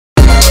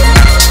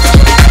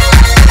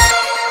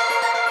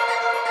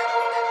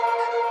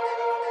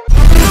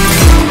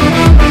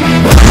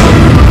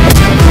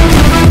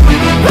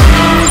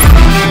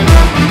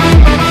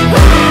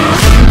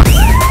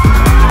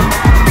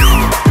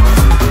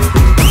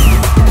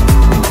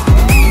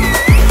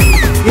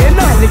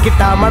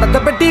మడత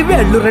పెట్టి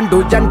వేళ్ళు రెండు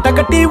జంట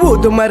కట్టి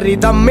ఊదు మరి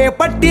దమ్మే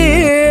పట్టి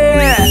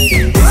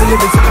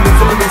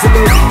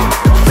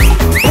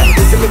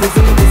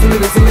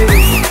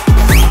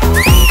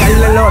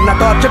కళ్ళలో నా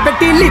టార్చ్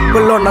పెట్టి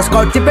లిప్పులో నా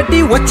స్కాచ్ పెట్టి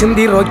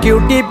వచ్చింది రో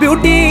క్యూటీ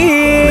బ్యూటీ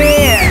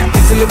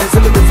విసులు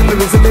విసులు విసులు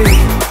విసులు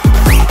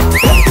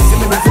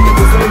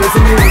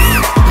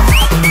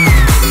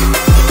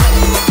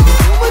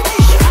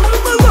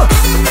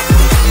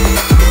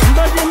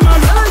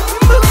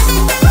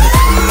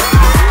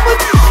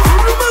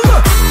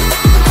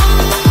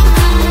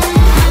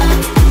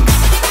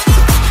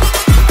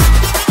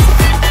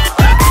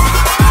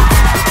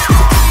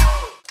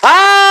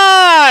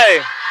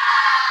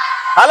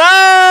హలో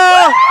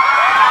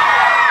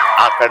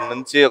అక్కడ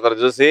నుంచి ఒకరు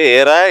చూసి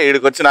ఏరా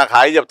ఈడికొచ్చి నాకు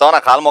హాయి చెప్తావు నా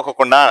కాలు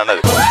మొక్కకుండా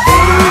అన్నది.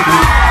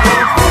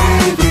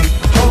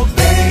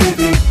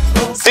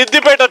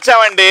 సిద్దిపేట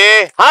వచ్చామండి.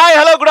 Hi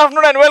hello good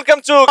afternoon and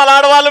welcome to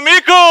ఆడవాళ్ళు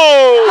మీకు.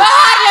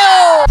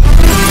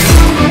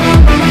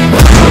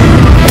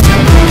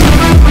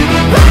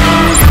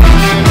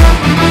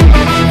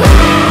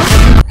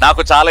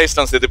 నాకు చాలా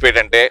ఇష్టం సిద్దిపేట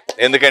అంటే,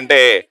 ఎందుకంటే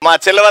మా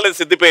చెల్లె వాళ్ళది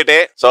సిద్దిపేటే.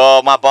 సో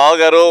మా బావ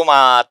గారు మా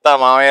అత్త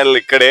మామయ్యలు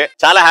ఇక్కడే.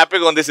 చాలా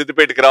హ్యాపీగా ఉంది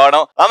సిద్దిపేటకి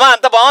రావడం. అమ్మా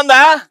అంత బాగుందా?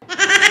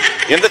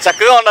 ఎంత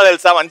చక్కగా ఉన్నా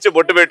తెలుసా, మంచి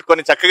బొట్టు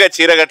పెట్టుకొని చక్కగా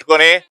చీర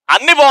కట్టుకొని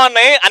అన్ని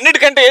బాగున్నాయి.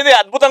 అన్నిటికంటే ఏది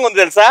అద్భుతంగా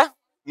ఉంది తెలుసా,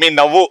 మీ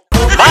నవ్వు.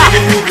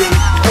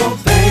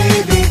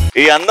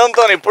 ఈ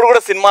అందంతో ఇప్పుడు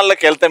కూడా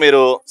సినిమాల్లోకి వెళ్తే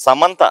మీరు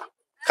సమంత,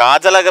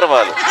 కాజల్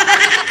అగర్వాల్,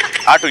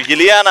 అటు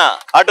ఇలియానా,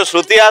 అటు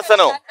శృతి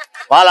హాసన్,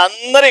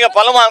 వాళ్ళందరూ ఇక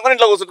పనులు మానుకొని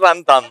ఇంట్లో కూర్చుంటారు.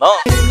 అంత అందం.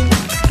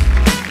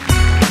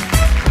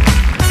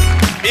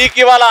 మీకు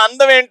ఇవాళ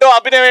అందం ఏంటో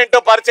అభినయం ఏంటో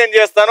పరిచయం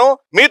చేస్తాను.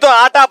 మీతో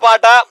ఆటా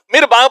పాట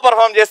మీరు బాగా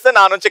పర్ఫార్మ్ చేస్తే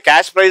నా నుంచి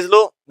క్యాష్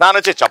ప్రైజ్లు, నా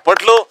నుంచి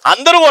చప్పట్లు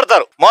అందరూ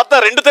కొడతారు. మొత్తం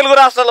 2 తెలుగు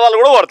రాష్ట్రాల వాళ్ళు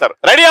కూడా కొడతారు.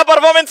 రెడీయా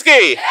పర్ఫార్మెన్స్ కి?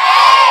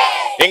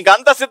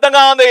 ఇంకంత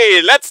సిద్ధంగా ఉంది.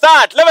 Let's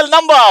start. Level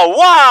number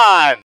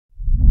 1.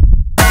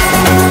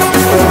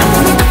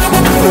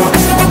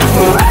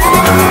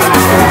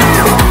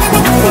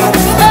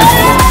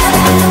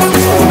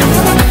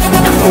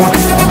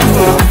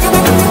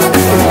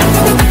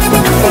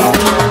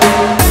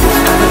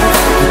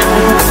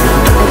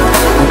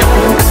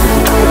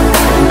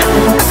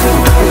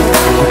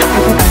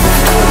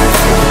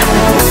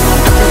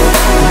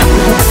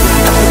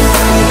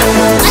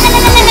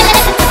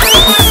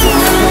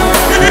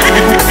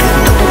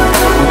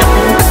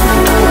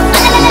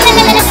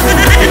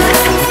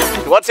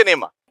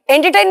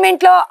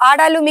 Entertainment లో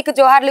ఆడాలు మీకు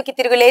జోహార్లుకి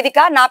తిరుగులేదిక.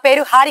 నా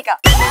పేరు హారిక.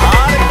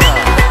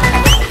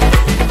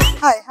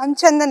 హాయ్ ఐమ్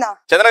చందన.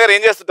 చందన గారు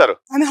ఏం చేస్తుంటారు?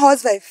 I'm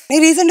house wife.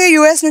 నేను రీసెంట్ గా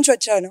యుఎస్ నుంచి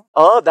వచ్చాను.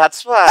 ఓ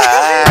that's why.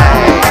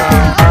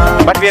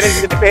 But where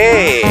is it pay?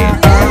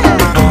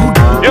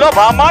 You know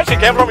బామ్మ, she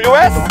came from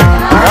US.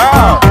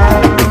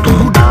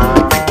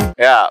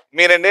 Yeah.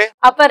 మీరండి?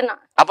 అపర్ణ.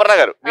 అపర్ణ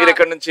గారు మీరు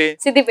ఎక్కడి నుంచి?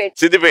 సిద్దిపేట.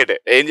 సిద్దిపేట.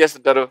 ఏం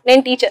చేస్తుంటారు?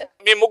 నేను టీచర్.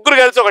 మీ ముగ్గురు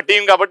కలిసి ఒక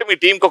టీం కాబట్టి మీ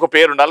టీం కి ఒక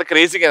పేరు ఉండాలి.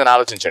 క్రేజీగా ఏదైనా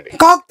ఆలోచించండి.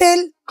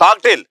 కాక్టైల్.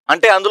 కాక్టైల్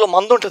అంటే అందులో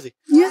మందు ఉంటది.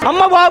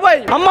 అమ్మ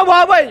బాబాయ్ అమ్మ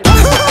బాబాయ్.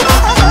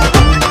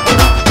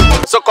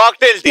 So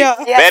cocktail tea.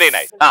 Very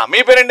nice. మీ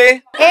పేరండి?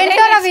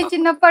 ఏంటో రవి,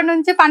 చిన్నప్పటి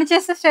నుంచి పని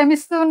చేస్తూ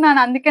శ్రమిస్తూ ఉన్నాను,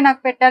 అందుకే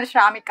నాకు పెట్టారు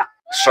శ్రామిక.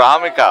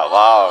 శ్రామిక.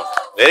 Wow,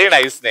 very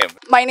nice name.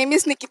 My name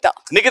is Nikita.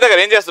 Nikita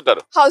గారు ఏం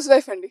చేస్తుంటారు? హౌస్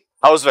వైఫ్ అండి.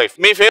 House wife.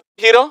 మీ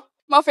ఫేవరెట్ హీరో?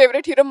 మా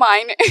ఫేవరెట్ హీరో మా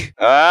ఆయనే.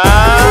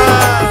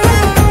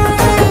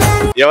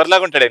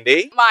 ఎవరిలాగా ఉంటాడండి?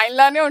 మా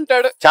ఆయనలానే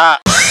ఉంటాడు.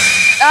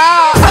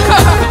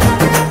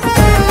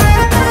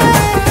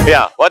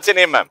 What's your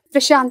name ma'am?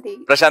 Prashanti.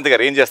 Prashanti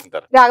గారు ఏం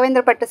చేస్తుంటారు?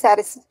 రాఘవేంద్ర పట్టు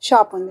శారీస్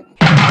షాప్ ఉంది.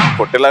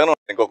 పొట్టేలాగా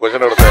ఇంకో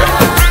క్వశ్చన్ అడుగుతాయి.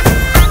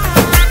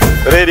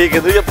 రే నీకు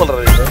ఎదురు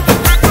చెప్పాలి.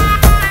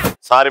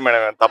 సారీ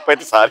మేడం,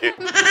 తప్పైతే సారీ.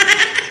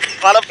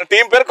 మన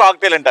టీం పేరు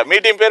కాక్టైల్ అంట. మీ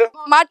టీం పేరు?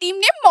 మా టీం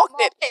నేమ్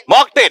మాక్టైల్.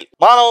 మాక్టైల్.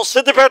 మనం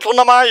సిద్దిపేట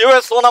ఉన్నామా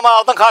యుఎస్ ఉన్నామా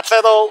అర్థం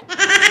కావట్లేదు.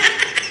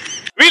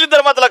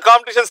 వీళ్ళిద్దరి మధ్యలో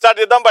కాంపిటీషన్ స్టార్ట్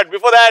చేద్దాం. But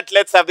before that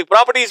let's have the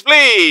properties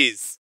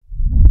please.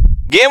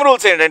 Game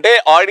rules ఏంటంటే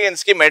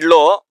ఆడియన్స్ కి మెడలో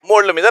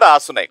మోడ్ల మీద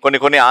రాస్తున్నాయి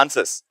కొన్ని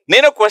ఆన్సర్స్.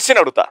 నేను క్వశ్చన్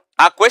అడుగుతా,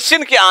 ఆ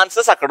క్వశ్చన్ కి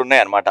ఆన్సర్స్ అక్కడ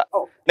ఉన్నాయి అనమాట.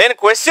 నేను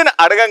క్వశ్చన్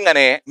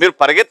అడగంగానే మీరు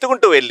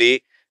పరిగెత్తుకుంటూ వెళ్ళి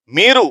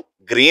మీరు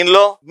గ్రీన్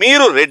లో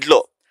మీరు రెడ్ లో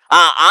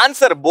ఆ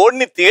ఆన్సర్ బోర్డ్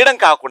ని తీయడం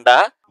కాకుండా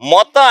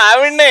మొత్తం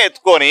ఆవిడ్నే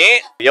ఎత్తుకొని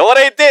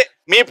ఎవరైతే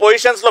మీ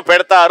పొజిషన్స్ లో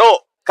పెడతారో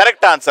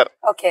కరెక్ట్ ఆన్సర్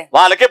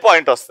వాళ్ళకే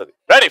పాయింట్ వస్తుంది.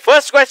 రెడీ?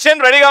 ఫస్ట్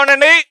క్వశ్చన్ రెడీగా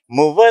ఉండండి.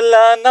 మువ్వల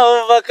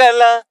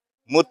నవ్వకల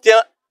ముత్య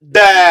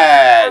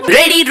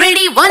రెడీ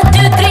రెడీ 1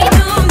 2 3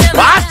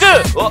 ఫాస్ట్.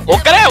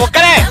 ఒక్కరే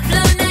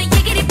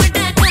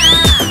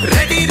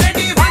రెడీ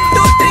రెడీ 1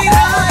 2 3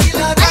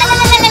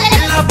 రాయిలా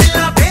బిల్ల బిల్ల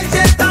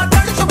పేల్చేస్తా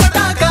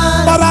తడుచుపటాక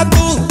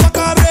బరాకు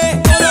పకారే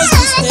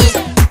కొరసిస్తే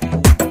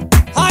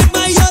హాయ్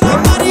మయూర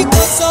మరి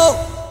కోసో.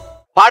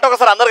 పాట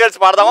ఒకసారి అందరు కలిసి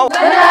పాడదామా?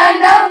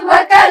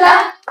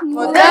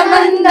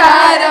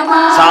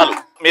 చాలు,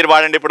 మీరు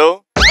పాడండి. ఇప్పుడు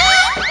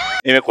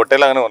ఈమె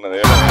కొట్టేలాగానే ఉన్నది.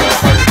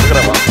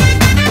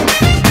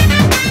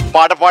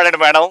 పాట పాడండి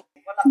మేడం.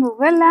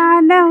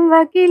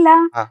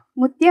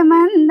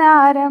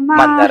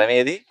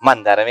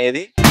 మందారం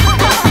ఏది?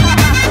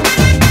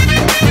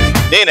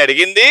 నేను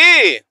అడిగింది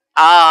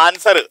ఆ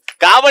ఆన్సర్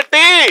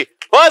కాబట్టి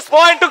ఫస్ట్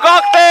పాయింట్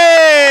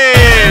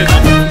కాక్టైల్.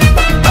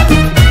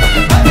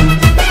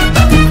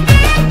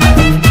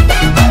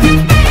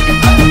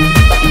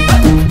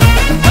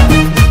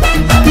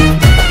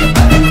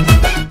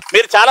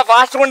 మీరు చాలా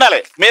ఫాస్ట్ గా ఉండాలి.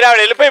 మీరు ఆవిడ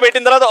వెళ్ళిపోయి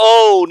పెట్టిన తర్వాత ఓ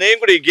నేను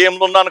కూడా ఈ గేమ్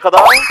లో ఉన్నాను కదా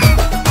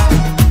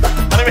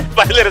అని మీరు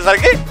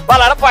బయలుదేరేసరికి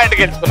వాళ్ళు ఆడ పాయింట్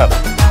గెలుచుకున్నారు.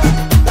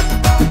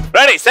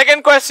 రెడీ.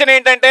 సెకండ్ క్వశ్చన్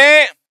ఏంటంటే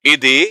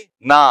ఇది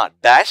నా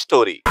డాష్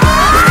స్టోరీ.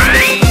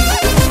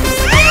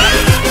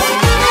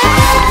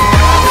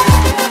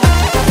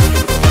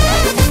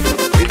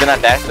 ఇది నా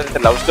డాష్ స్టోరీ అంటే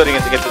లవ్ స్టోరీ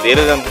ఎందుకు వెళ్తుంది ఏ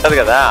రోజు ఉంటది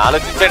కదా,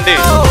 ఆలోచించండి.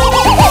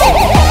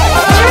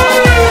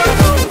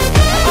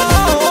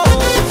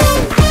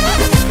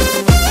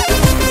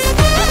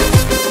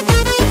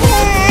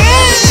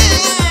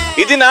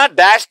 ఇది నా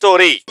డాష్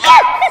స్టోరీ.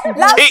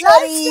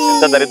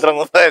 ఇంత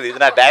దరిద్రంగా ఉంటుంది. ఇది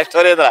నా డాష్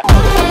స్టోరీ.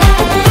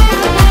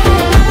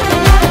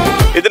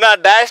 ఇది నా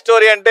డాష్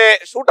స్టోరీ అంటే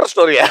షూటర్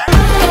స్టోరీయా?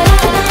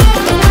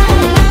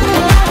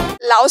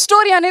 లవ్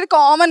స్టోరీ అనేది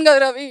కామన్ కదా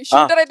రవి.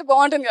 షూటర్ అయితే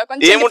బాగుంటుంది కదా.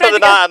 కొంచెం ఏముంటది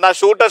నా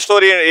షూటర్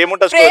స్టోరీ?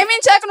 ఏముంటది?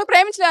 ప్రేమించాక నువ్వు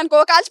ప్రేమించలే అనుకో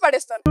కాల్చి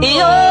పడేస్తాను.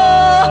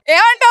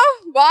 ఏమంటావు?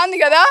 బాగుంది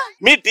కదా.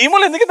 మీ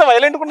టీములు ఎందుకు ఇంత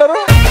వైలెంట్ ఉన్నారు?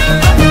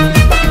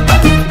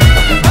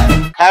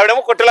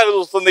 ఆవిడేమో కొట్టేలాగా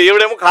చూస్తుంది,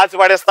 ఈవిడేమో కాల్చి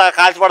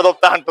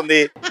పడదొప్తా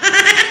అంటుంది.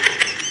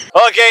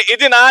 ఓకే,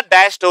 ఇది నా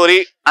డాష్ స్టోరీ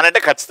అని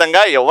అంటే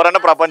ఖచ్చితంగా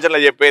ఎవరన్నా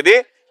ప్రపంచంలో చెప్పేది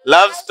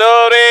love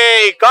story.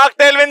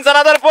 Cocktail wins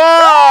another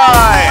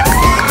point.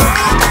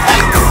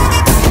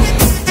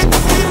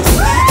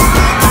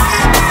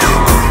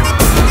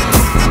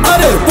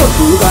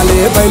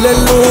 పొద్దుగాలే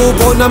బయలెల్లు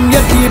బోనం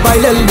ఎత్తి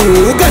బయలెల్లు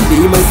గండి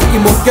మైసికి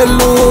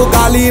మొక్కెళ్ళు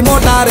గాలి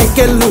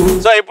మోటారెక్కెళ్ళు.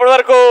 సో ఇప్పటి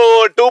వరకు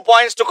 2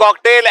 points టు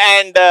కాక్టైల్.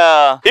 అండ్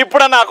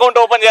ఇప్పుడు నా అకౌంట్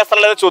ఓపెన్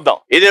చేస్తారో లేదో చూద్దాం.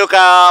 ఇది ఒక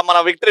మన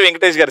విక్టరీ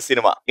వెంకటేష్ గారి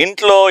సినిమా.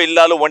 ఇంట్లో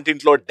ఇల్లాలు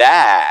వంటింట్లో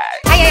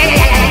డాష్.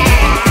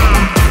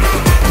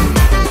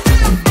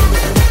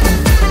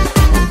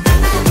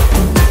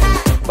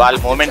 వాళ్ళ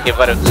మూమెంట్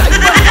ఇవ్వరు,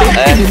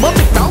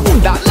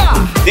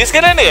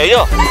 తీసుకెళ్ళండి.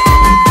 అయ్యో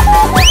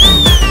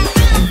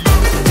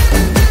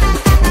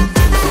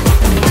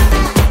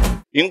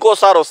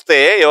ఇంకోసారి వస్తే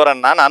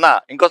ఎవరన్నా నాన్న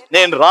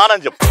నేను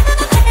రానని చెప్పు.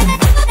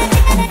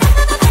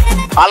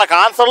 వాళ్ళకి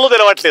ఆన్సర్లు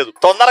తెలియట్లేదు,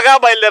 తొందరగా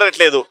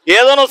బయలుదేరట్లేదు.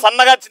 ఏదో నువ్వు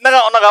సన్నగా చిన్నగా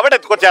ఉన్నావు కాబట్టి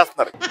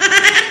ఎత్తుకొచ్చేస్తున్నారు.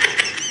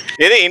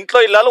 ఇది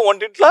ఇంట్లో ఇల్లాలు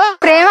వంటింట్లో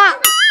ప్రేమ.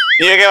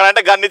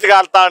 నీకేమంటే గన్నిచ్చి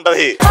కాలుతా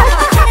ఉంటది.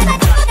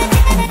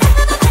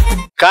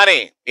 కానీ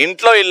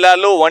ఇంట్లో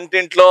ఇల్లాలు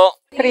వంటింట్లో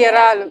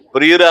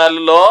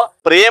ప్రియురాలులో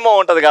ప్రేమ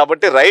ఉంటది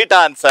కాబట్టి రైట్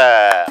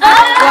ఆన్సర్.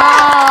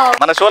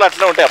 మన షోలు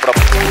అట్లనే ఉంటాయి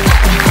అప్పుడప్పుడు.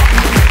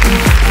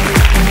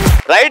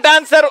 రైట్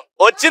ఆన్సర్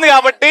వచ్చింది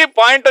కాబట్టి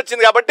పాయింట్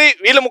వచ్చింది కాబట్టి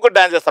వీళ్ళు ముగ్గురు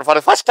డాన్స్ చేస్తారు for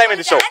first time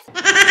in the show.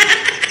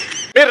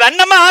 మీరు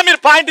రండమ్మా, మీరు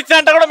పాయింట్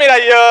ఇచ్చినంటే కూడా మీరు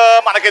అయ్యో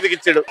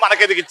మనకెదిగిచ్చాడు.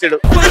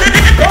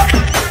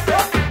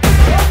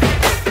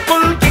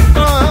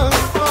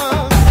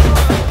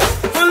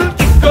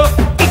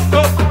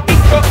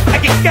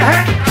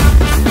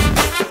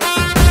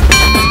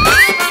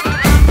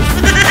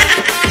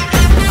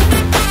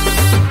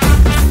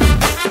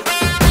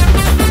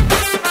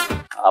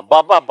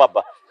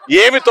 అబ్బా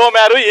ఏమి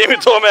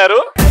తోమారు.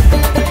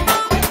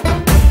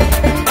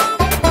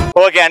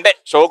 ఓకే, అంటే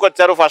షోకి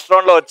వచ్చారు, ఫస్ట్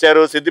రౌండ్ లో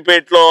వచ్చారు,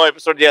 సిద్దిపేటలో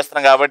ఎపిసోడ్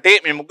చేస్తున్నాం కాబట్టి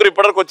మీ ముగ్గురు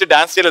ఇప్పటివరకు వచ్చి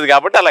డాన్స్ చేయలేదు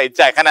కాబట్టి అలా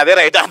ఇచ్చా. కానీ అదే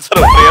రైట్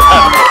ఆన్సర్.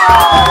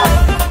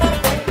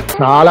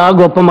 చాలా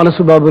గొప్ప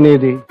మనసు బాబు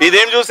నీది.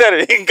 ఇదేం చూసారు,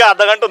 ఇంకా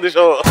అర్ధగంట ఉంది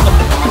షో.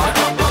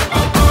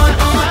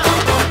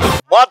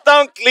 మొత్తం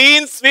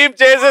క్లీన్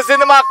స్వీప్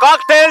చేసేసింది మా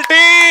కాక్టైల్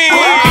టీమ్.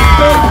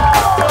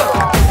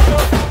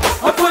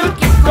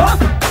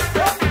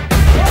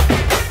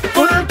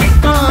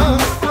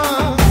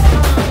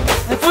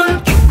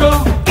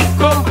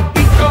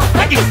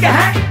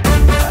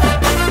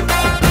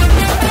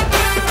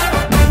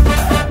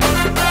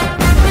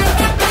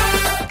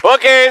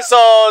 ఓకే, సో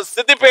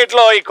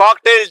సిద్దిపేటలో ఈ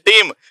కాక్టైల్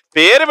టీమ్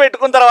పేరు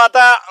పెట్టుకున్న తర్వాత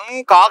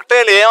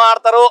కాక్టైల్ ఏం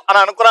ఆడతారు అని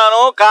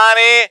అనుకున్నాను,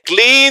 కానీ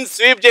క్లీన్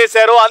స్వీప్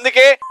చేశారు.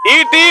 అందుకే ఈ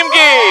టీమ్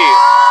కి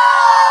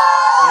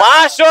మా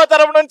షో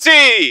తరపు నుంచి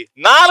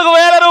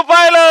 4000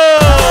 రూపాయలు.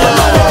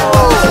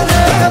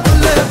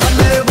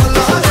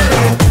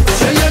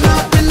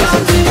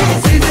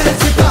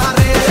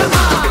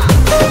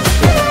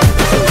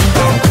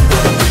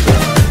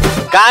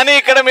 కానీ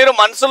ఇక్కడ మీరు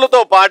మనసులతో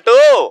పాటు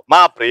మా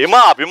ప్రేమ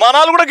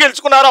అభిమానాలు కూడా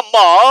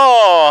గెలుచుకున్నారమ్మా.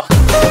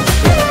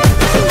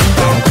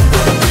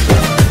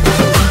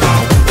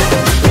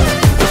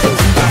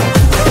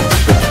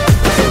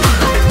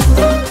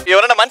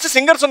 ఎవరైనా మంచి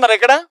సింగర్స్ ఉన్నారా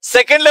ఇక్కడ?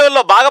 సెకండ్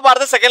లెవెల్లో బాగా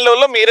పాడితే సెకండ్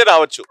లెవెల్లో మీరే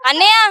రావచ్చు.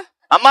 అన్నయ్య.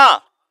 అమ్మా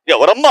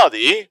ఎవరమ్మా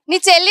అది? నీ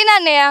చెల్లిన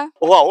అన్నయ్య.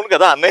 ఓ అవును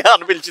కదా, అన్నయ్య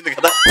అని పిలిచింది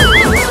కదా.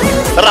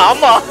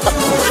 రామ్మా.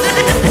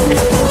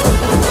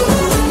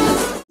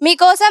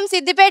 మీకోసం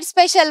సిద్దిపేట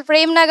స్పెషల్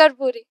ప్రేమ్ నగర్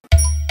పూరి.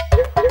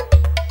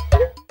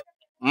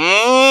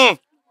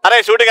 అరే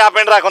షూటింగ్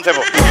ఆపండి రా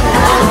కొంచెంసేపు.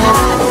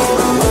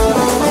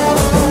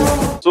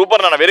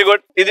 సూపర్ నాన్న, వెరీ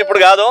గుడ్. ఇది ఇప్పుడు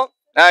కాదు,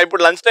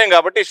 ఇప్పుడు లంచ్ టైం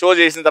కాబట్టి షో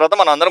చేసిన తర్వాత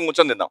మనం అందరం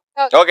కూర్చొని తిందాం.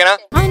 ఓకేనా?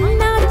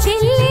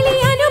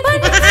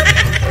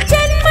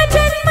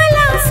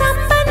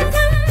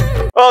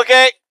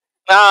 ఓకే,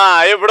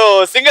 ఇప్పుడు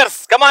సింగర్స్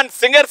కమాన్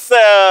సింగర్స్.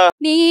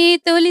 నీ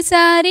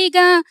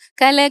తొలిసారిగా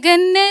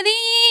కలగన్నది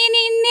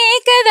నిన్నే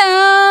కదా,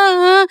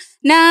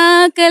 నా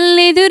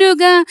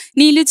కళ్ళెదురుగా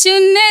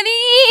నిలుచున్నది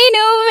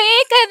నువ్వే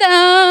కదా.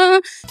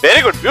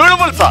 Very good,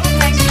 beautiful song.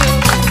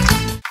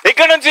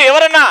 ఇక్కడ నుంచి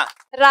ఎవరన్నా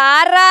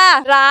రారా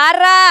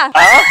రారా.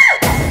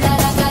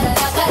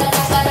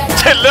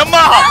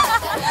 చెల్లెమ్మా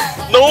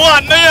నువ్వు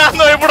అన్నయ్య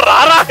అన్నావు, ఇప్పుడు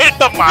రారా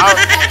ఏంటమ్మా?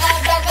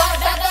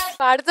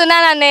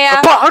 పాడుతున్నాను అన్నయ్య.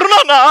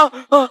 పాడునా?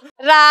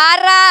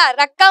 రారా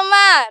రక్కమ్మ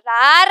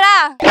రారా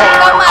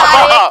రక్కమ్మ,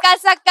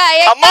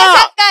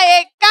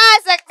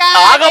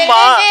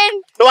 ఆగమ్మా,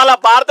 నువ్వు అలా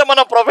పాడితే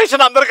మన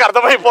ప్రొఫెషన్ అందరికి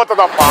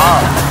అర్థమైపోతుందమ్మా.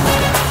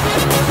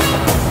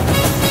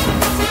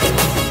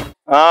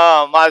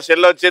 మా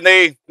చెల్లి వచ్చింది.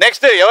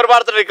 నెక్స్ట్ ఎవరు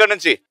పాడుతున్నారు ఇక్కడ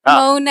నుంచి?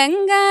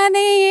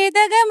 మౌనంగానే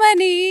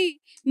ఎదగమని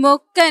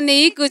మొక్క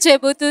నీకు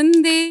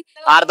చెబుతుంది.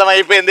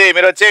 అర్థమైపోయింది,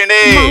 మీరు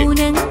వచ్చేయండి.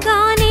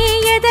 మౌనంగానే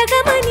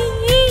ఎదగమని.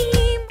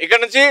 ఇక్కడ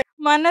నుంచి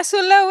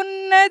మనసులో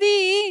ఉన్నది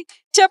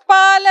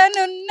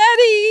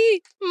చెప్పాలనున్నది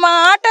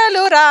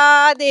మాటలు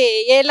రాదే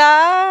ఎలా.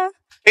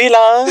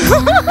 ఇలా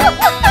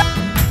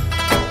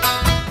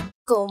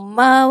కొమ్మ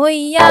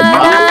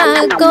ఉయ్యాలా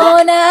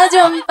కోన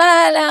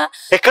జంపాల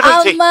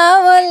అమ్మ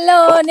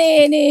వల్లోనే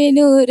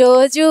నేను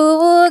రోజు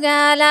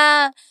ఊగాల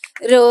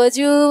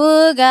రోజు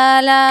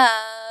ఊగాల.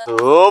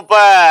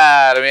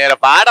 సూపర్, మీరు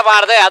పాట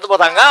పాడితే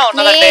అద్భుతంగా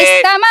ఉన్నదండి.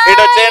 నేస్తమా,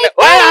 ఇటు వచ్చేయండి.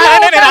 ఓయ్,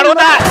 ఆగండి, నేను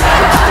అడుగుతా.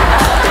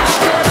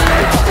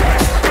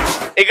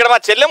 ఇక్కడ మా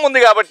చెల్లెం ఉంది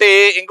కాబట్టి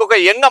ఇంకొక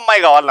యంగ్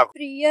అమ్మాయి కావాలి నాకు.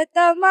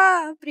 ప్రియతమా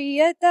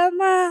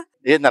ప్రియతమా.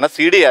 ఏందన్నా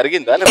సీడీ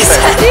అరిగిందా?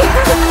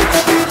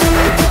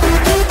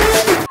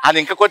 అది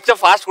ఇంకా కొంచెం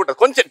ఫాస్ట్ ఉంటుంది,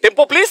 కొంచెం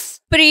టెంపో ప్లీజ్.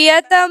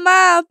 ప్రియతమా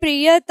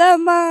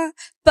ప్రియతమా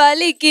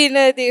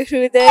పలికినది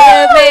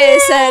హృదయమే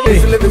సరి.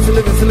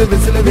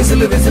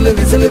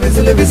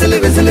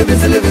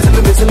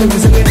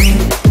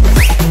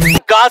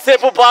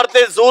 కాసేపు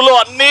పాడితే జూలో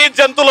అన్ని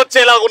జంతువులు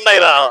వచ్చేలాగా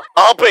ఉన్నాయిరా.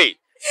 ఆపై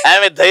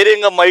ఆమె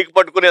ధైర్యంగా మైక్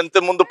పట్టుకుని ఎంత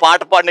ముందు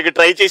పాట పాడడానికి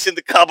ట్రై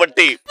చేసింది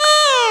కాబట్టి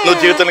నువ్వు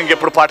జీవితం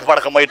ఇంకెప్పుడు పాట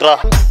పాడకమ్మా. ఇట్రా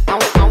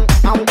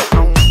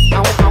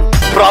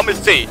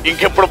ప్రామిస్ చెయ్యి,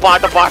 ఇంకెప్పుడు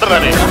పాట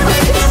పాడరని.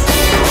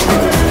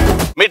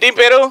 మీ టీం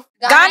పేరు?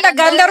 గాన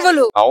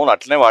గంధర్వులు. అవును,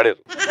 అట్లనే వాడారు.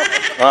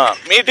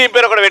 మీ టీం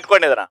పేరు ఒకటి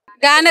పెట్టుకోండి ఏదైనా.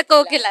 గాన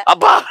కోకిల.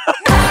 అబ్బా,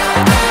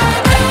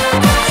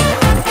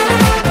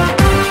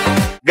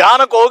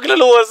 గాన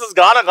కోకిలలు వర్సెస్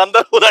గాన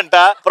గంధర్వులు అంట.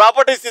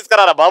 ప్రాపర్టీస్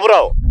తీసుకురారా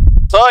బాబురావు.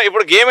 సో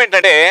ఇప్పుడు గేమ్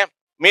ఏంటంటే,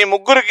 మీ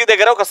ముగ్గురికి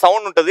దగ్గర ఒక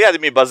సౌండ్ ఉంటుంది, అది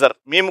మీ బజర్.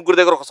 మీ ముగ్గురు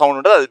దగ్గర ఒక సౌండ్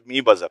ఉంటుంది, అది మీ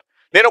బజర్.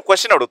 నేను ఒక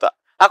క్వశ్చన్ అడుగుతా,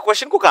 ఆ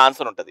క్వశ్చన్ కు ఒక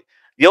ఆన్సర్ ఉంటుంది.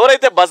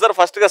 ఎవరైతే బజర్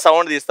ఫస్ట్ గా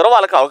సౌండ్ తీస్తారో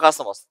వాళ్ళకి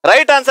అవకాశం వస్తుంది.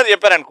 రైట్ ఆన్సర్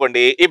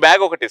చెప్పారనుకోండి, ఈ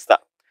బ్యాగ్ ఒకటి ఇస్తా.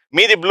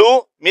 మీది బ్లూ,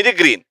 మీది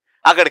గ్రీన్.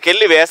 అక్కడికి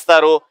వెళ్ళి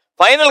వేస్తారు.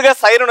 ఫైనల్ గా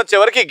సైరన్ వచ్చే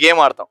వరకు గేమ్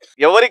ఆడతాం.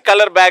 ఎవరి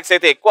కలర్ బ్యాగ్స్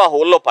అయితే ఎక్కువ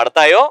హోల్లో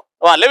పడతాయో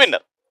వాళ్ళే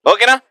విన్నర్.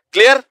 ఓకేనా?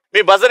 క్లియర్?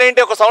 మీ బజర్ ఏంటి?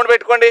 ఒక సౌండ్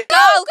పెట్టుకోండి.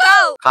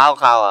 కావు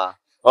కావా?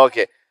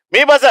 ఓకే,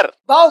 మీ బజర్.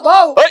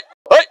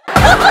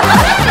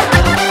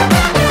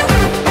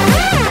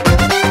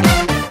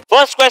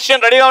 ఫస్ట్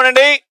క్వశ్చన్ రెడీగా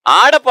ఉండండి.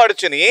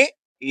 ఆడపడుచుని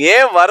ఏ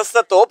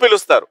వరుసతో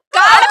పిలుస్తారు?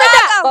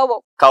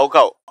 Cow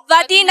cow.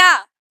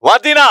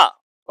 వదినా.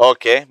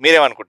 ఓకే,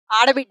 మీరేమనుకుంటారు?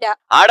 ఆడబిడ్డ.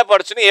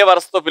 ఆడపడుచుని ఏ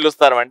వరుసతో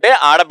పిలుస్తారు అంటే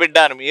ఆడబిడ్డ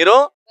అని మీరు,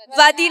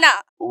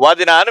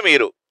 వదినా అని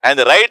మీరు.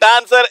 అండ్ రైట్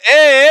ఆన్సర్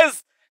ఇస్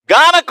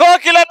గాన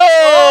కోకిలను.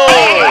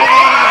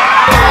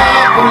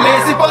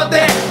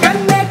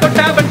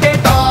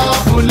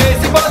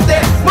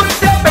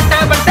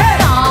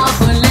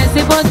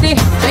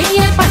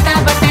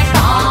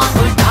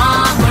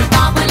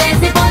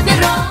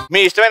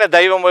 మీ ఇష్టమైన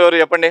దైవం ఎవరు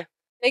చెప్పండి?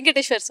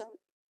 వెంకటేశ్వర స్వామి.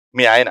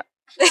 మీ ఆయన?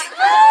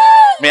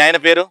 మీ ఆయన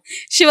పేరు?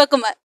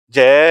 శివకుమార్.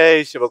 జై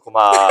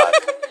శివకుమార్,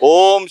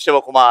 ఓం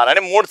శివకుమార్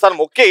అని 3 సార్లు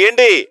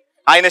మొక్కేయండి.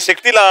 ఆయన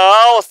శక్తిలా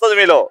వస్తుంది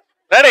మీలో.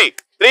 రెడీ?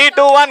 3,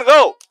 2, 1 గో.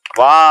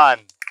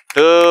 1,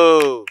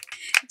 2.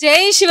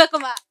 జై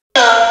శివకుమార్.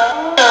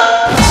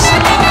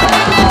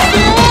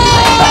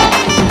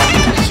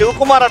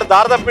 శివకుమార్ అటు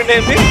దారి తప్పిండి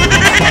ఏంటి?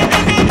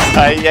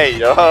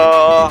 అయ్యయ్యో,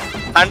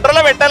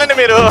 కంట్రోల్లో పెట్టాలండి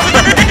మీరు.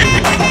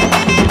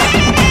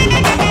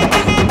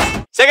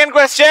 సెకండ్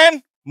క్వశ్చన్,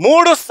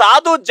 3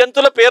 సాధు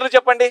జంతువుల పేర్లు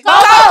చెప్పండి.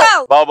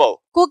 బాబు.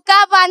 కుక్క,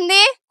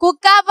 పంది.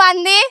 కుక్క,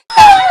 పంది.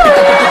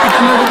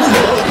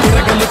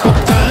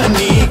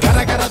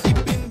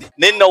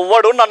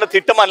 నిన్నెవ్వడు నన్ను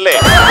తిట్టమనలే,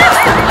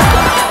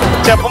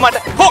 చెప్పమంటే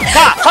కుక్క,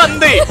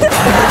 పంది.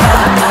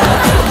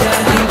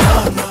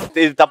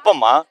 ఇది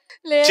తప్పమ్మా.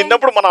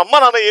 చిన్నప్పుడు మన అమ్మ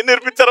నాన్న ఏం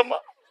నేర్పించారమ్మా?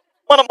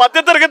 మన మధ్య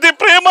తరగతి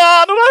ప్రేమ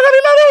అనురాగాలు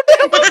ఇలానే ఉంటాయి.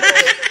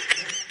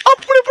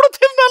 అప్పుడు ఇప్పుడు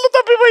తిన్నాళ్ళు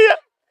తప్పిపోయా.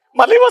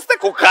 మళ్ళీ వస్తే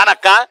కుక్క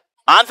అనక్క.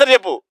 ఆన్సర్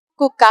చెప్పు.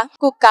 కుక్క.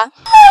 కుక్క.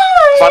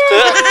 ఫస్ట్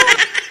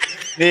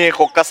నీ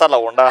కుక్క సలా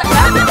ఉండా.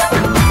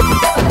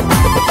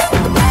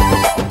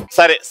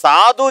 సరే,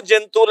 సాధు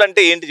జంతువులు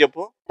అంటే ఏంటి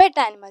చెప్పు? Pet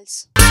animals.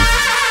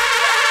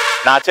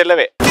 నా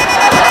చెల్లవే.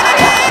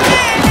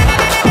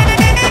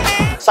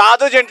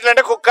 సాధు జంతువులు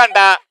అంటే కుక్క అంట,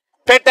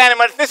 పెట్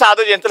యానిమల్స్ ని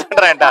సాధు జంతువులు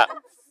అంటారంట.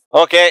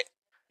 Okay,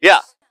 yeah.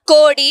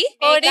 కోడి.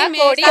 కోడి.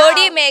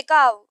 మేక.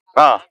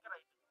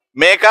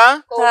 మేక.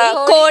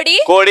 కోడి.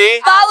 కోడి.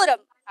 పావురం.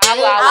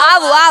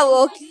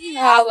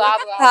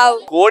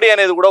 కోడి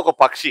అనేది కూడా ఒక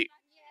పక్షి,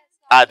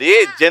 అది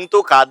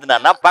జంతువు కాదు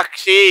నాన్న,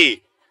 పక్షి.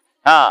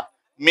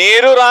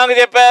 మీరు రాంగ్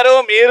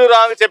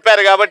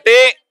చెప్పారు కాబట్టి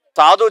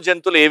సాధు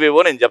జంతువులు ఏవేవో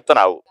నేను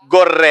చెప్తున్నావు.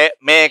 గొర్రె,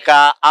 మేక,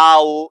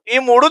 ఆవు, ఈ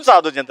 3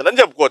 సాధు జంతువులు అని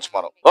చెప్పుకోవచ్చు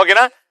మనం.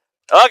 ఓకేనా?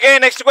 Okay,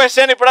 next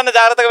question. ఇప్పుడన్నా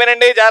జాగ్రత్తగా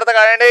వినండి,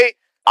 జాగ్రత్తగా ఆడండి.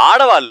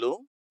 ఆడవాళ్ళు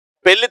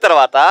పెళ్లి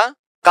తర్వాత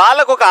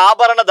కాళ్ళకు ఒక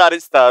ఆభరణ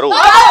ధరిస్తారు.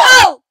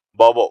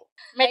 బాబో,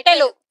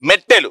 మెట్టెలు.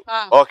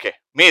 ఓకే,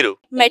 మీరు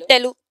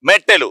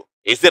మెట్టెలు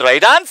ఇస్ ది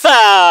రైట్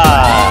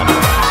ఆన్సర్.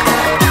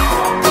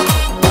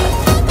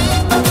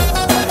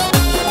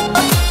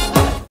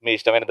 మీ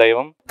ఇష్టమైన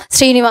దైవం?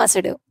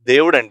 శ్రీనివాసుడు.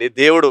 దేవుడు అండి,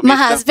 దేవుడు. మా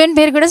హస్బెండ్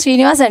పేరు కూడా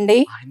శ్రీనివాస్ అండి.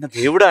 ఆయన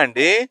దేవుడా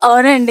అండి?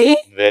 అవునండి.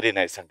 వెరీ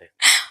నైస్ అండి.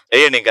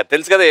 వేయండి, ఇంకా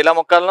తెలుసు కదా ఎలా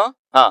మొక్కాలను.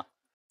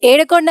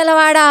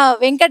 ఏడుకొండలవాడ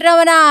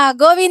Venkataramana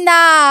Govinda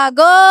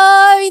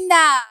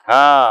Govinda.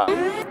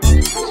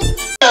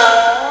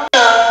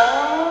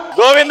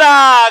 Govinda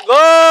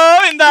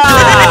Govinda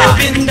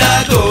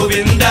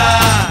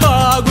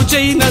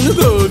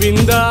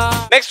Govinda.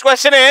 Next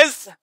question is,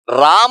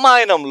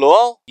 రామాయణంలో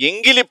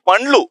ఎంగిలి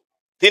పండ్లు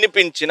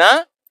తినిపించిన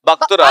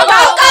భక్తురాలు?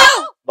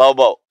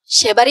 బాబు,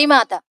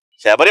 శబరిమాత.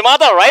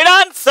 Right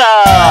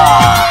answer.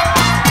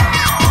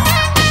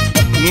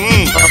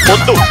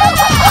 వద్దు,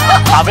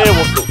 అవే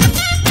వద్దు.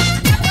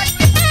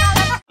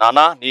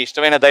 నానా, నీ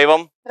ఇష్టమైన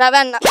దైవం?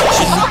 రవణ.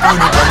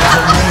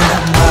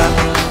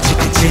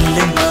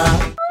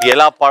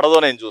 ఎలా పడదో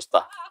నేను చూస్తా.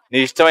 నీ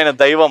ఇష్టమైన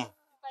దైవం?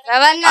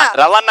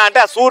 రవణ అంటే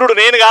ఆ సూర్యుడు,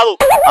 నేను కాదు.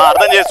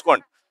 అర్థం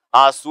చేసుకోండి,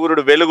 ఆ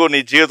సూర్యుడు వెలుగు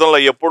నీ జీవితంలో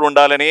ఎప్పుడు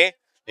ఉండాలని,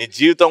 నీ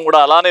జీవితం కూడా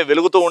అలానే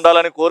వెలుగుతూ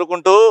ఉండాలని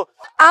కోరుకుంటూ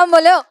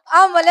ఆమలో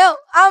ఆమలో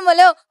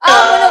ఆమలో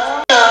ఆమలో.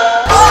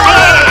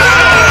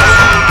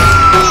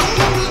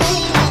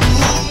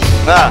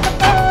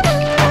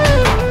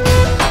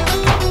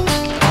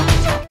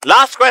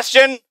 లాస్ట్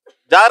క్వశ్చన్,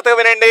 జాగ్రత్తగా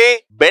వినండి.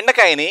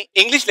 బెండకాయని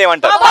ఇంగ్లీష్ లో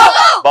ఏమంటారు?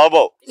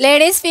 బాబో,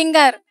 లేడీస్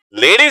ఫింగర్.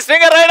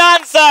 Right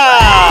answer.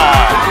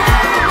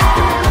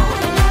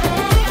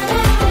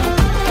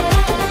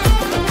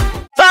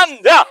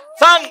 సంధ్య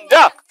సంధ్య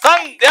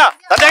సంధ్య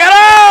సంధ్య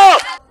గారు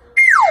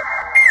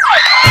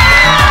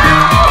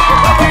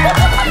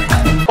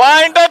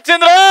పాయింట్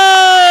వచ్చింది.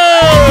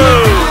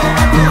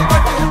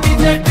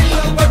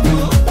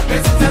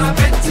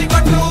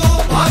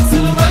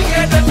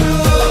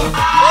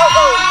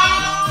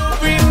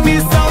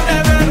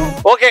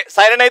 ఓకే,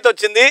 సైరన్ అయితే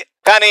వచ్చింది,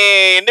 కానీ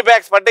ఎన్ని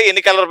బ్యాగ్స్ పడ్డాయి,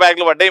 ఎన్ని కలర్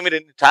బ్యాగ్లు పడ్డాయి? మీరు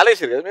చాలా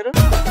వేసారు కదా మీరు.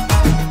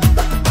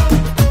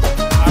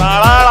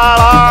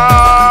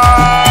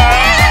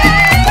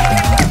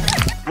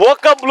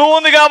 ఒక బ్లూ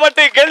ఉంది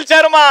కాబట్టి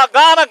గెలిచారు మా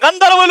గాన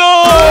గంధర్వులు.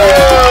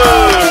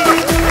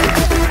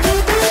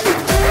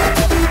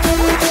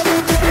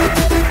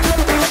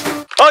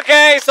 ఓకే,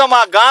 సో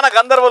మా గాన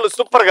గంధర్వులు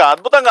సూపర్ గా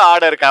అద్భుతంగా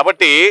ఆడారు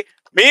కాబట్టి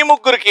మీ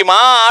ముగ్గురికి మా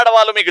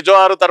ఆడవాళ్ళు మీకు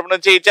జోహారు తరపు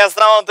నుంచి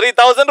ఇచ్చేస్తున్నాం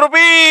 3000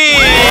 రూపీస్.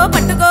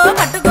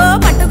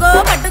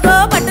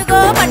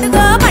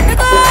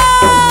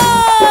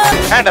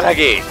 అండ్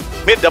అలాగే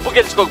మీరు డబ్బు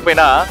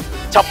గెలుచుకోకపోయినా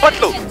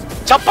చప్పట్లు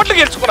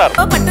గెలుచుకున్నారు.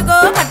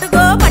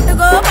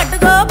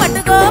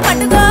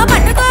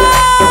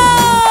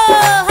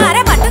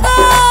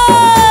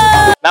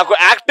 నాకు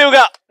యాక్టివ్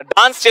గా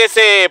డాన్స్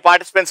చేసే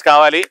పార్టిసిపెంట్స్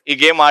కావాలి ఈ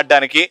గేమ్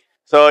ఆడడానికి.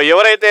 సో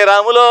ఎవరైతే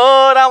రాములో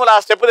ఆ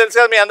స్టెప్ తెలుసు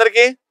కదా మీ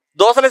అందరికి,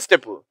 దోసలే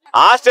స్టెప్,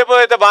 ఆ స్టెప్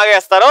అయితే బాగా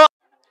వేస్తారో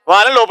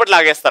వాళ్ళని లోపల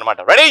లాగేస్తారు అనమాట.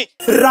 రెడీ?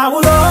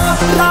 రాములో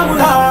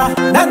రాములా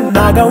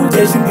నన్నాగం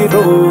చేసింది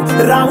రో,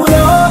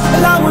 రాములో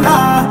రాములా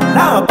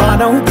నా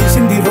పానం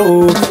తీసింది రో,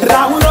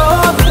 రాములో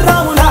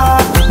రాములా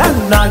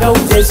నన్నాగం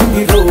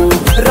చేసింది రో,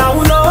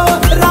 రాములో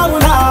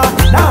రాములా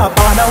నా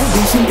పానం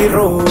తీసింది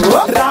రో,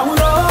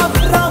 రాములో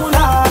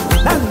రాములా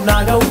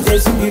నన్నాగం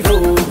చేసింది రో,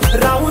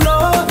 రాములో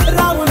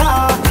రాములా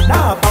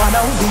నా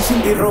పానం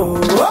తీసింది రో.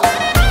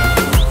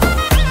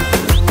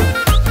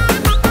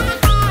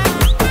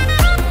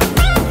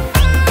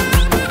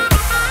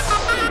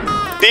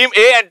 Team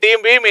A and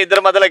team B, మీ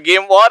ఇద్దరి మధ్యలో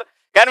game war.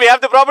 Can we have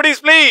the properties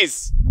please?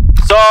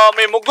 So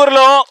మీ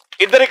ముగ్గురులో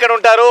ఇద్దరు ఇక్కడ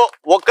ఉంటారు,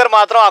 ఒక్కరు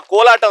మాత్రం ఆ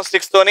కోలాటం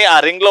స్టిక్స్ తోని ఆ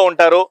రింగ్ లో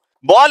ఉంటారు.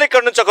 బాల్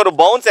ఇక్కడ నుంచి ఒకరు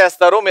బౌన్స్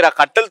వేస్తారు, మీరు ఆ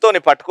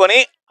కట్టెలతోని పట్టుకొని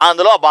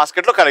అందులో ఆ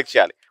బాస్కెట్ లో కలెక్ట్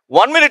చేయాలి.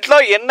 1 minute లో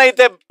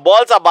ఎన్నైతే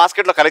బాల్స్ ఆ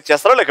బాస్కెట్ లో కలెక్ట్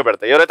చేస్తారో లెక్క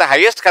పెడతారు. ఎవరైతే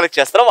హైయెస్ట్ కలెక్ట్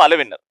చేస్తారో వాళ్ళే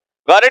winner.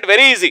 Got it?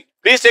 Very easy.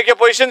 Please take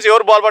your positions.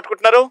 ఎవరు బాల్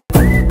పట్టుకుంటున్నారు?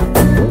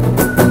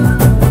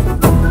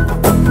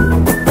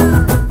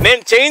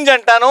 నేను చేంజ్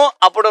అంటాను,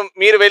 అప్పుడు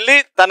మీరు వెళ్ళి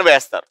తను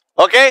వేస్తారు.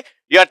 Okay,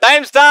 your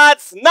time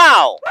starts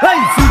now.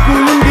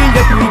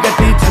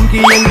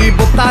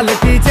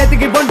 బుత్తాలెట్టి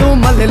చేతికి బండు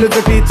మల్లెలు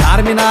తొట్టి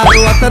చార్మినారు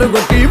అత్తరు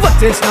కొట్టి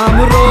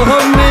వచ్చేసినాము రోహో,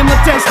 మేము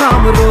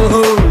వచ్చేసినాము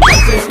రోహో,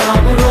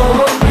 వచ్చేసినాము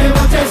రోహో, మేము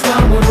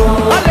వచ్చేసినాము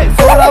రోహో.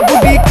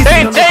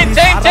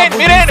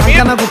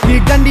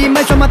 గండి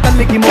మైసమ్మ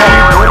తల్లికి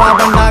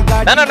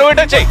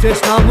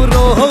వచ్చేసినాము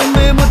రోహో,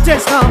 మేము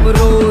వచ్చేసినాము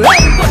రోహో,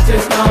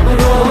 వచ్చేసినాము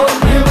రోహో,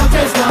 మేము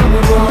వచ్చేసినాము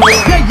రోహో.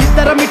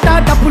 ఇద్దర మిట్ట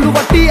డబ్బులు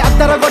కొట్టి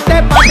అద్దర కొట్టే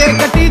పాటే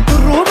కట్టి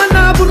తుర్రు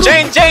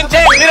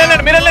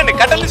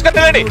కట్టెలు తీసుకొచ్చి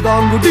రెడీ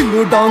డాంగు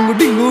డింగు డాంగు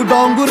డింగు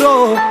డాంగు రో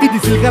ఇది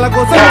సిల్కల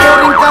కోసం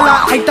గోరింకల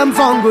ఐటమ్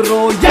సాంగ్ రో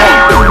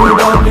డింగు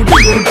డాంగు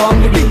డింగు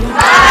డాంగు డింగు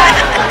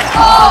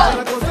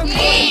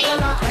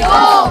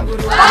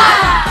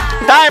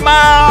time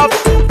up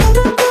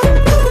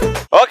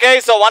okay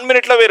so 1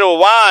 minute లో మీరు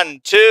 1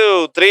 2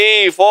 3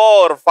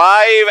 4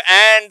 5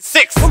 and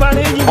 6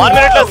 1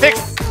 minute లో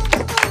 6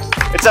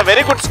 it's a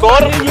very good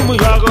score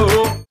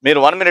మీరు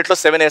 1 minute లో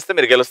 7 వేస్తే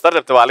మీరు గెలుస్తారు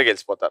లేకపోతే వాళ్ళు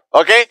గెలిచిపోతారు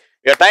okay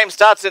your time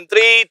starts in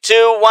 3 2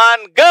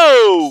 1 go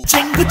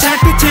చెంగు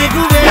చాటు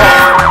చెగువే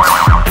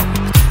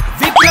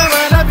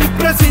విప్లవర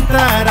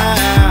విప్రసిద్ధారా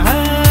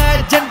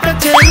జంట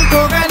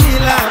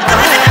చేరుకోగలిలా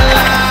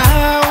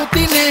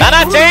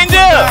నానా చేంజ్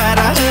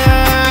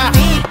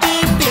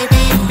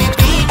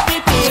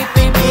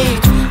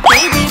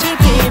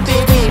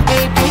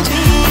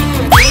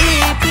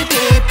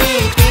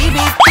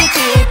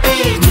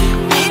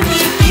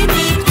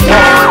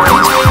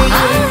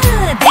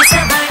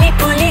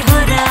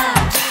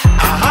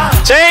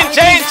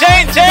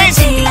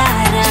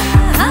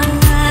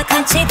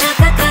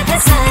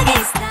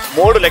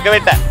మూడు లెక్క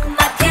పెట్టా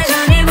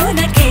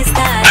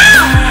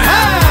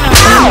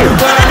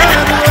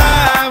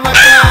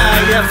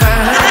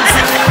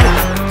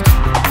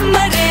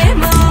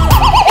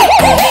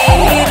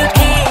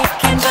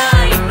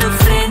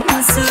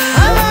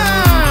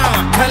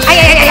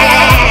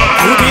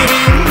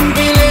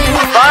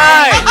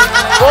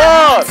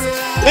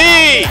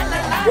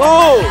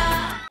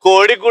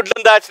కోడి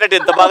గుడ్లను దాచినట్టు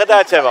ఎంత బాగా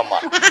దాచావమ్మా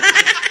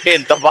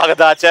ఎంత బాగా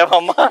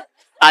దాచావమ్మా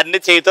అన్ని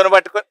చేతితో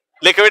పట్టుకొని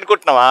లెక్క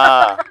పెట్టుకుంటున్నావా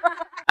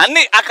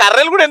అన్ని ఆ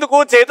కర్రలు కూడా ఎందుకు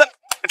చేత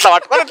ఇట్లా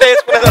పట్టుకొని ఇట్లా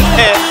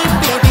వేసుకునేదంటే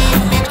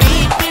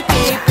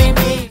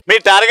మీ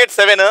టార్గెట్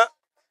 7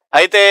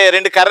 అయితే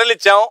 2 కర్రలు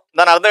ఇచ్చాం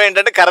దాని అర్థం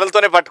ఏంటంటే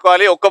కర్రలతోనే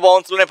పట్టుకోవాలి ఒక్క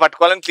బౌన్స్ లోనే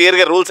పట్టుకోవాలని క్లియర్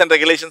గా రూల్స్ అండ్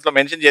రెగ్యులేషన్స్ లో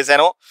మెన్షన్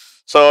చేశాను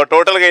సో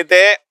టోటల్ గా అయితే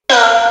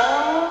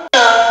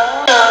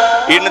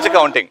ఈ నుంచి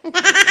కౌంటింగ్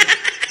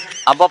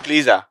అబ్బా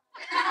ప్లీజా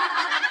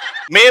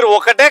మీరు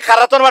ఒకటే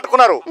కర్రతో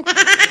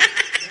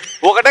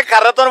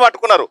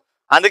పట్టుకున్నారు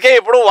అందుకే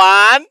ఇప్పుడు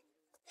 1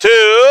 2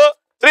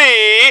 3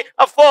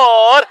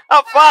 4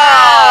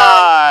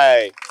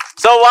 5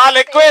 సో వాళ్ళు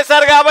ఎక్కువ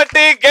వేశారు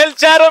కాబట్టి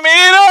గెలిచారు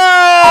మీరు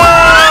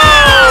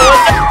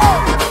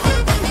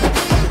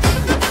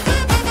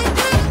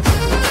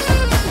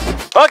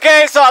ఓకే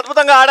సో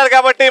అద్భుతంగా ఆడారు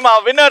కాబట్టి మా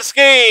విన్నర్స్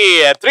కి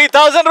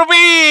 3000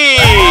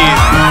 రూపీస్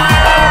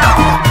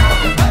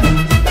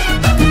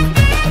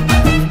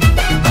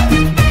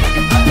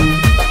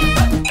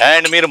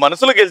అండ్ మీరు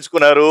మనసులు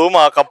గెలుచుకున్నారు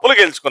మా కప్పులు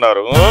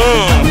గెలుచుకున్నారు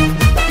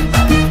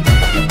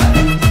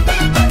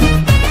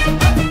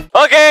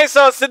ఓకే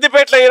సో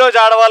సిద్దిపేటలో ఈ రోజు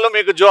ఆడవాళ్ళు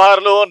మీకు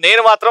జోహార్లు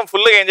నేను మాత్రం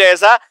ఫుల్ గా ఎంజాయ్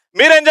చేసా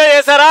మీరు ఎంజాయ్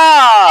చేశారా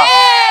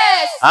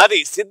అది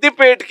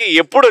సిద్దిపేటకి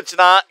ఎప్పుడు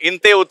వచ్చినా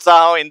ఇంతే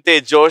ఉత్సాహం ఇంతే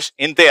జోష్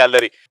ఇంతే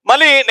అల్లరి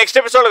మళ్ళీ నెక్స్ట్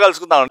ఎపిసోడ్ లో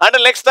కలుసుకుందాం అంటే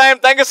next time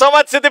thank you so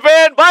much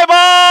Siddipet bye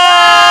bye